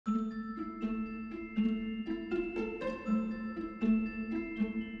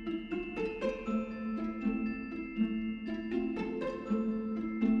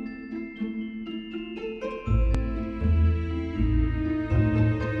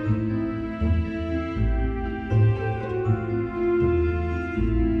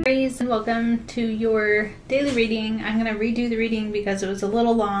welcome to your daily reading. I'm going to redo the reading because it was a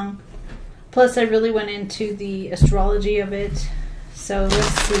little long. Plus, I really went into the astrology of it. So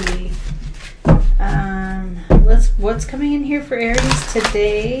let's see. What's coming in here for Aries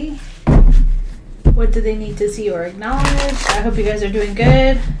today? What do they need to see or acknowledge? I hope you guys are doing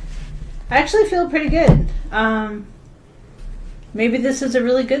good. I actually feel pretty good. Maybe this is a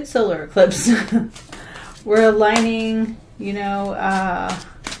really good solar eclipse. We're aligning, you know,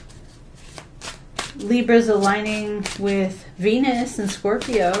 Libra's aligning with Venus and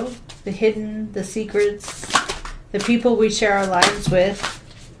Scorpio, the hidden, the secrets, the people we share our lives with,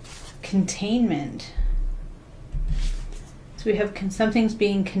 containment. So we have something's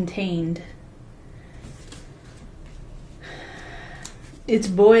being contained. It's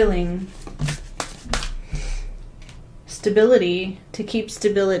boiling. Stability, to keep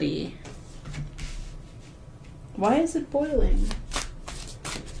stability. Why is it boiling?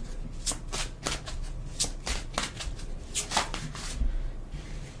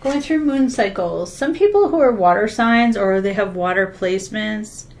 Going through moon cycles. Some people who are water signs or they have water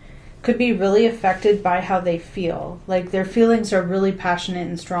placements could be really affected by how they feel. Like their feelings are really passionate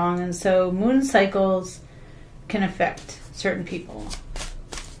and strong, and so moon cycles can affect certain people.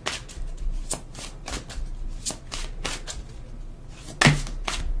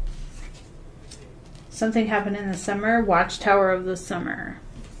 Something happened in the summer. Watchtower of the summer.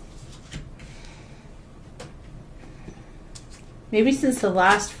 Maybe since the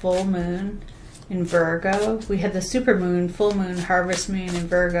last full moon in Virgo. We had the super moon, full moon, harvest moon in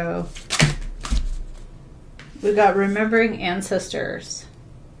Virgo. We got remembering ancestors.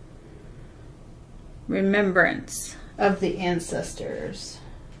 Remembrance of the ancestors.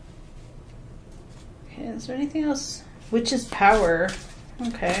 Okay, is there anything else? Witch's power.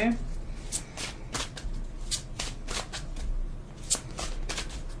 Okay.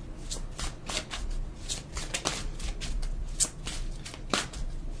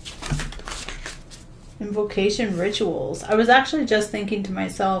 Invocation rituals. I was actually just thinking to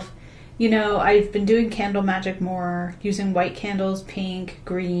myself, you know, I've been doing candle magic more, using white candles, pink,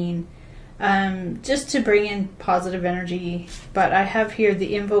 green, just to bring in positive energy. But I have here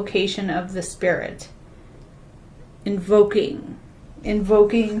the invocation of the spirit. Invoking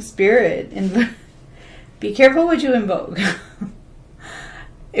spirit. Be careful what you invoke.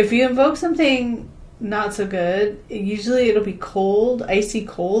 If you invoke something not so good, usually it'll be cold, icy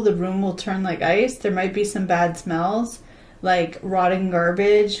cold. The room will turn like ice. There might be some bad smells like rotting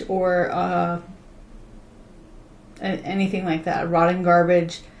garbage or anything like that. Rotting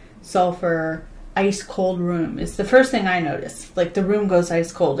garbage, sulfur, ice cold room. It's the first thing I notice. Like the room goes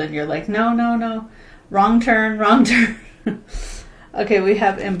ice cold and you're like, no, wrong turn. Okay, we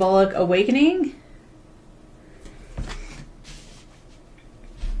have embolic awakening.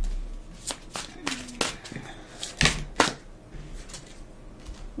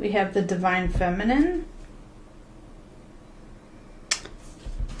 We have the divine feminine.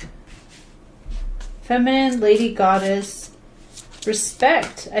 Feminine, lady goddess.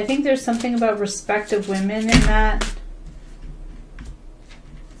 Respect. I think there's something about respect of women in that.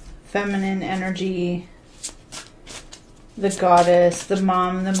 Feminine energy. The goddess, the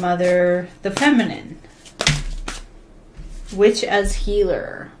mom, the mother, the feminine. Witch as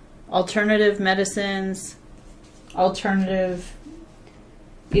healer. Alternative medicines. Alternative,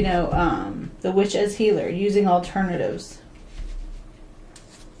 you know, the witch as healer, using alternatives.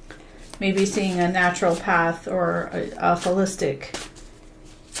 Maybe seeing a natural path or a holistic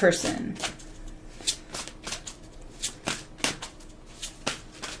person.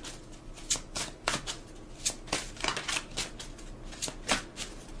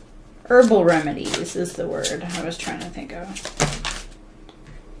 Herbal remedies is the word I was trying to think of.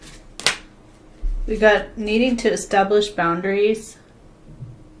 We got needing to establish boundaries.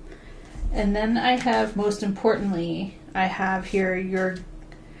 And then I have, most importantly, I have here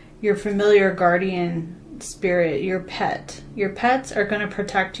your familiar guardian spirit, your pet. Your pets are going to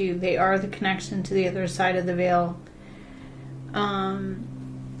protect you. They are the connection to the other side of the veil.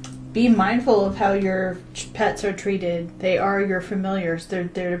 Be mindful of how your pets are treated. They are your familiars. They're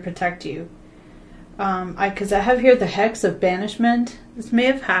there to protect you. Because I have here the hex of banishment. This may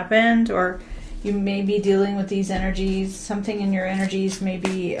have happened, or you may be dealing with these energies. Something in your energies may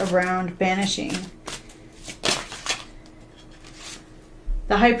be around banishing.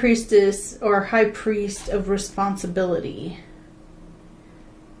 The high priestess or high priest of responsibility.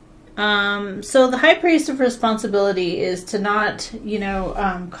 So the high priest of responsibility is to not, you know,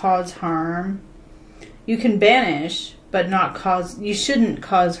 cause harm. You can banish, but not cause. You shouldn't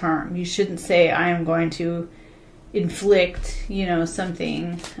cause harm. You shouldn't say, I am going to inflict, you know,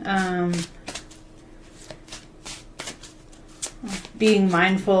 something. Being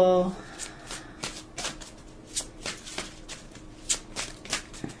mindful.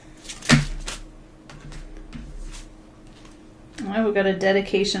 Oh, we've got a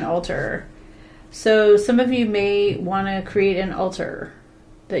dedication altar. So some of you may want to create an altar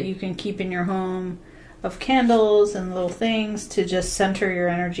that you can keep in your home of candles and little things to just center your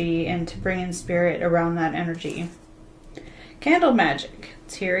energy and to bring in spirit around that energy. Candle magic.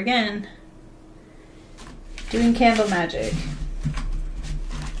 It's here again. Doing candle magic.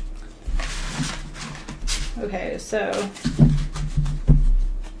 Okay, so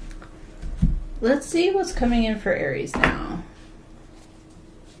let's see what's coming in for Aries now.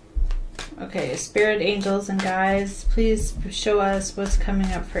 Okay, spirit angels and guides, please show us what's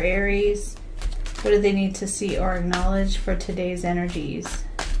coming up for Aries. What do they need to see or acknowledge for today's energies?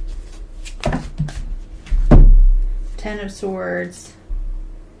 Ten of Swords.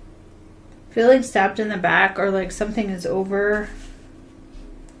 Feeling stabbed in the back or like something is over.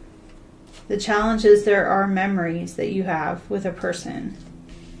 The challenge is there are memories that you have with a person.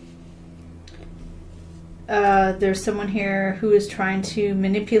 There's someone here who is trying to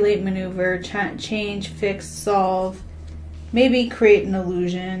manipulate, maneuver, change, fix, solve, maybe create an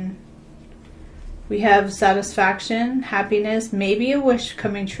illusion. We have satisfaction, happiness, maybe a wish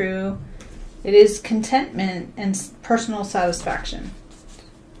coming true. It is contentment and personal satisfaction.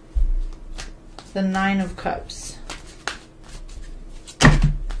 The Nine of Cups.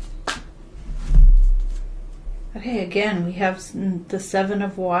 Okay, again, we have the Seven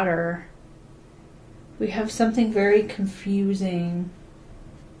of Water. We have something very confusing.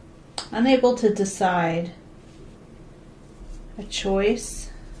 Unable to decide. A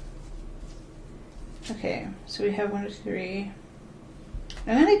choice. Okay, so we have 1, 2, 3.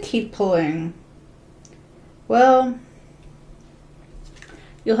 I'm going to keep pulling. Well,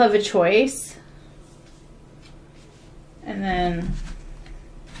 you'll have a choice. And then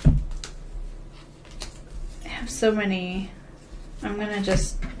I have so many. I'm going to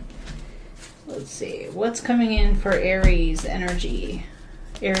just, let's see, what's coming in for Aries energy?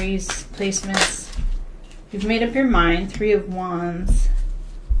 Aries placements. You've made up your mind. 3 of Wands.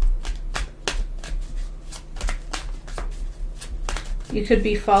 You could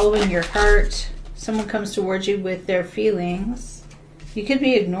be following your heart. Someone comes towards you with their feelings. You could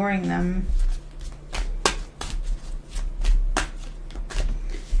be ignoring them.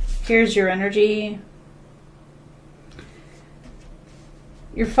 Here's your energy.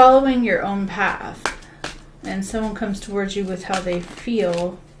 You're following your own path. And someone comes towards you with how they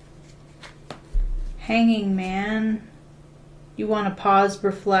feel. Hanging Man. You want to pause,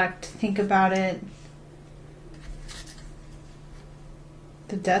 reflect, think about it.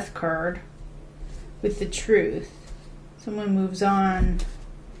 The Death card with the Truth. Someone moves on.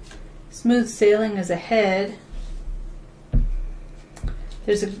 Smooth sailing is ahead.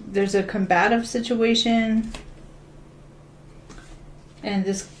 There's a combative situation, and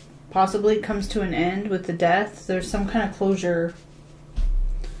this possibly comes to an end with the Death. There's some kind of closure.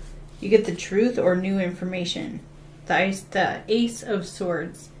 You get the Truth or new information. The Ace of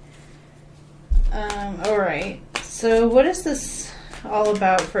Swords. All right. So what is this all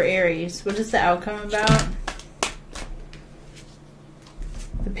about for Aries? What is the outcome about?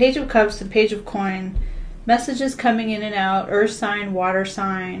 The Page of Cups, the Page of Coin. Messages coming in and out. Earth sign, water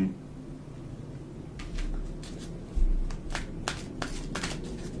sign.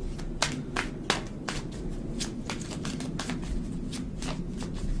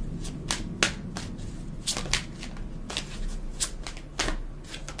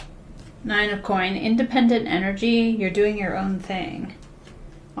 Nine of Coin. Independent energy. You're doing your own thing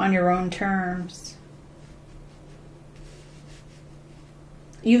on your own terms.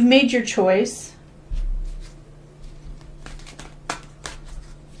 You've made your choice.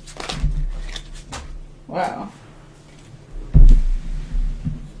 Wow.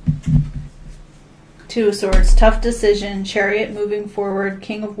 Two of Swords. Tough decision. Chariot moving forward.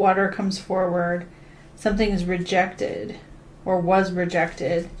 King of Water comes forward. Something is rejected or was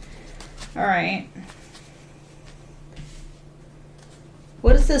rejected. All right.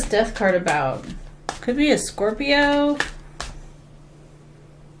 What is this Death card about? Could be a Scorpio.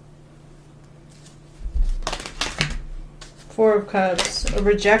 Four of Cups. A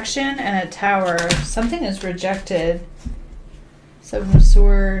rejection and a Tower. Something is rejected. Seven of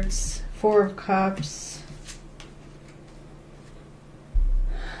Swords. Four of Cups.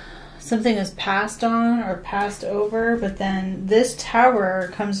 Something is passed on or passed over, but then this Tower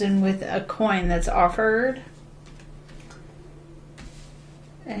comes in with a coin that's offered.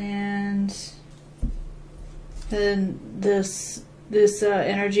 And Then this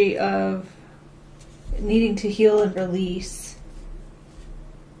energy of needing to heal and release.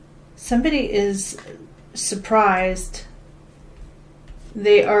 Somebody is surprised.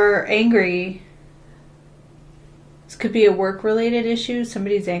 They are angry. This could be a work-related issue.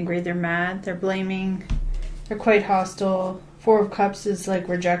 Somebody's angry. They're mad. They're blaming. They're quite hostile. Four of Cups is like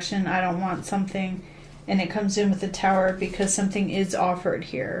rejection. I don't want something. And it comes in with the Tower because something is offered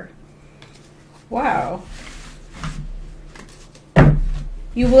here. Wow.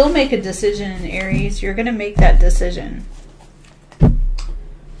 You will make a decision, Aries. You're going to make that decision.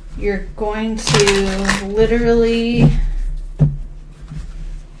 You're going to literally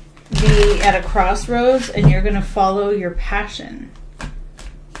be at a crossroads and you're going to follow your passion.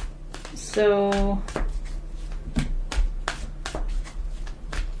 So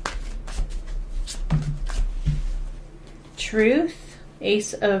Truth,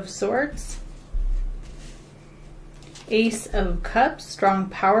 Ace of Swords, Ace of Cups, strong,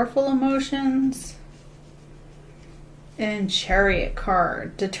 powerful emotions, and Chariot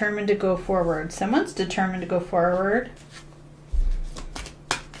card, determined to go forward. Someone's determined to go forward.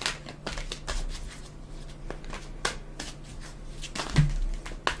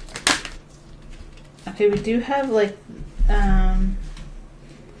 Okay, we do have like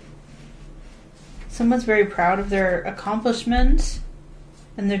someone's very proud of their accomplishments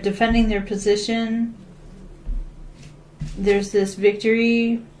and they're defending their position. There's this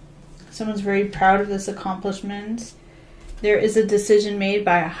victory. Someone's very proud of this accomplishment. There is a decision made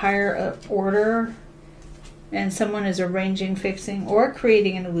by a higher order and someone is arranging, fixing, or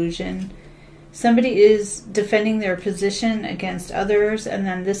creating an illusion. Somebody is defending their position against others and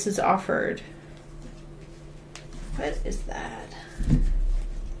then this is offered. What is that?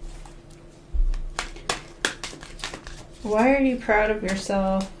 Why are you proud of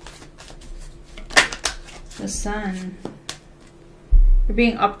yourself? The Sun. You're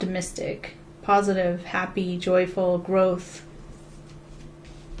being optimistic, positive, happy, joyful, growth.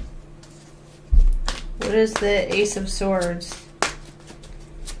 What is the Ace of Swords?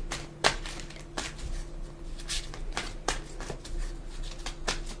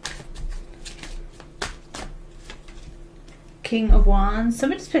 King of Wands.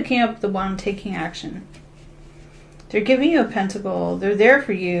 Somebody's picking up the wand, taking action. They're giving you a pentacle. They're there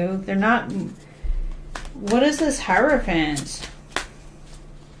for you. They're not... What is this Hierophant?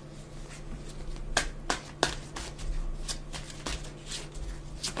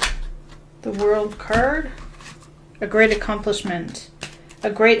 The World card. A great accomplishment. A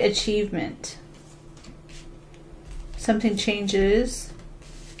great achievement. Something changes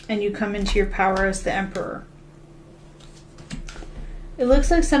and you come into your power as the Emperor. It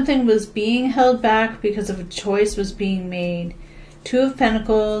looks like something was being held back because of a choice was being made. Two of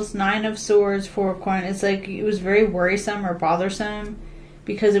Pentacles, Nine of Swords, Four of Coins. It's like it was very worrisome or bothersome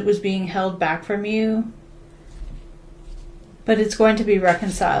because it was being held back from you. But it's going to be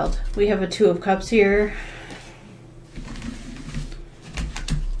reconciled. We have a Two of Cups here.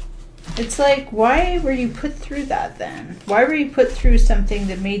 It's like, why were you put through that then? Why were you put through something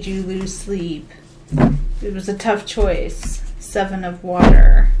that made you lose sleep? It was a tough choice. Seven of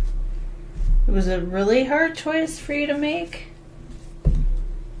Water. It was a really hard choice for you to make.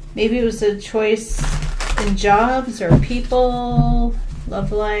 Maybe it was a choice in jobs or people,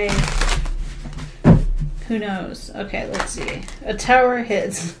 love life. Who knows? Okay, let's see. A Tower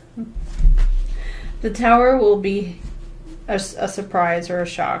hits. The Tower will be a surprise or a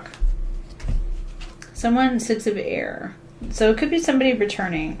shock. Someone, Six of Air. So it could be somebody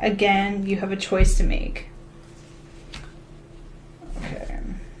returning. Again, you have a choice to make. Okay.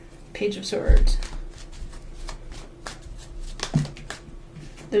 Page of Swords.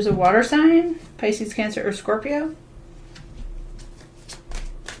 There's a water sign. Pisces, Cancer, or Scorpio.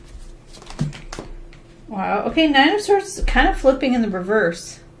 Wow. Okay, Nine of Swords kind of flipping in the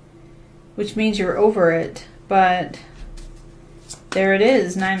reverse, which means you're over it. But there it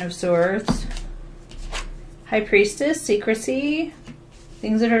is, Nine of Swords. High Priestess, secrecy,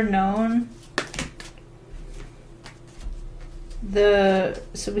 things that are known.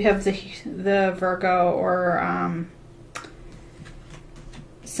 So we have the Virgo, or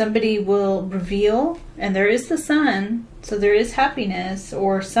somebody will reveal, and there is the Sun, so there is happiness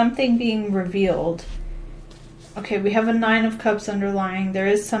or something being revealed. Okay, we have a Nine of Cups underlying. There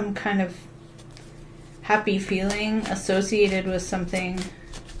is some kind of happy feeling associated with something.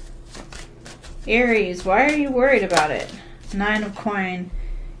 Aries, why are you worried about it? Nine of Coin.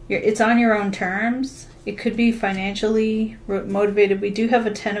 It's on your own terms. It could be financially motivated. We do have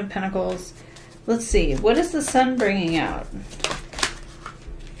a Ten of Pentacles. Let's see. What is the Sun bringing out?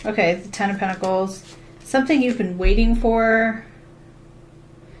 Okay, the Ten of Pentacles. something you've been waiting for.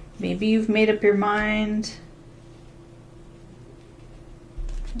 Maybe you've made up your mind.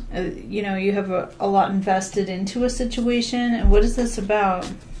 You know, you have a lot invested into a situation. And what is this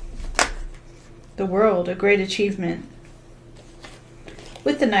about? The world, a great achievement.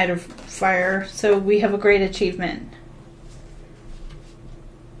 With the Knight of Fire, so we have a great achievement.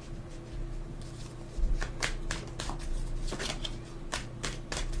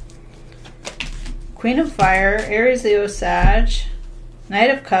 Queen of Fire, Aries, Leo, Sag.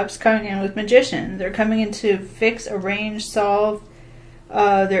 Knight of Cups coming in with Magician. They're coming in to fix, arrange, solve.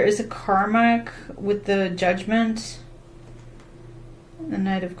 There is a karmic with the Judgment. The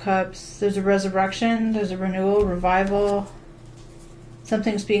Knight of Cups. There's a resurrection. There's a renewal, revival.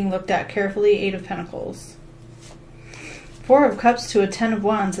 Something's being looked at carefully. Eight of Pentacles. Four of Cups to a Ten of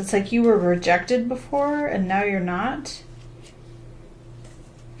Wands. It's like you were rejected before and now you're not.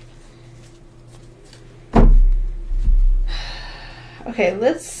 Okay,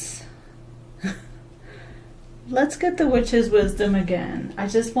 let's get the Witch's Wisdom again. I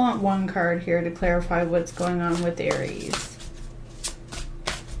just want one card here to clarify what's going on with Aries.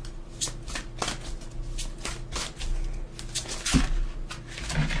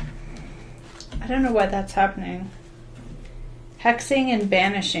 I don't know why that's happening. Hexing and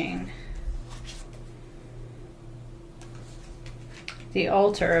banishing. The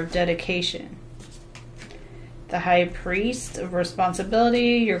altar of dedication. The High Priest of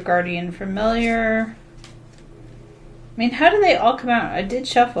responsibility. Your guardian familiar. I mean, how do they all come out? I did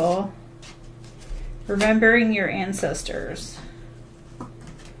shuffle. Remembering your ancestors.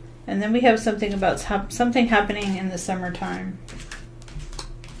 And then we have something about something happening in the summertime.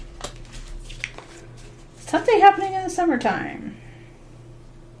 Something happening in the summertime.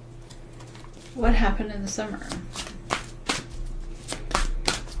 What happened in the summer?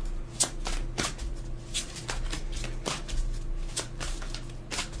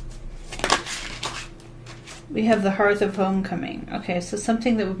 We have the Hearth of Homecoming. Okay, so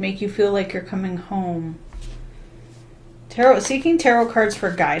something that would make you feel like you're coming home. Tarot, seeking tarot cards for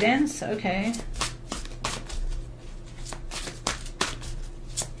guidance. Okay.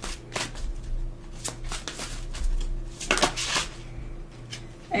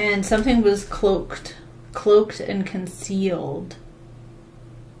 And something was cloaked and concealed.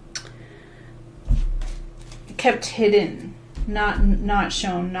 Kept hidden, not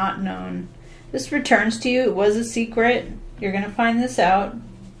shown, not known. This returns to you. It was a secret. You're going to find this out.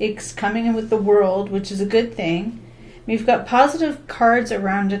 It's coming in with the World, which is a good thing. We've got positive cards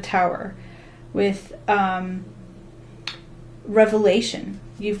around a tower with revelation.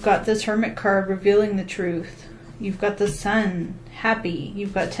 You've got this Hermit card revealing the truth. You've got the Sun, happy.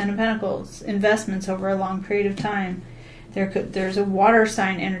 You've got Ten of Pentacles, investments over a long period of time. There's a water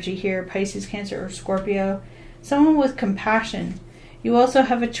sign energy here, Pisces, Cancer, or Scorpio. Someone with compassion. You also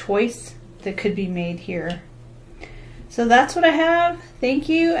have a choice that could be made here. So that's what I have. Thank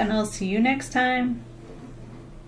you, and I'll see you next time.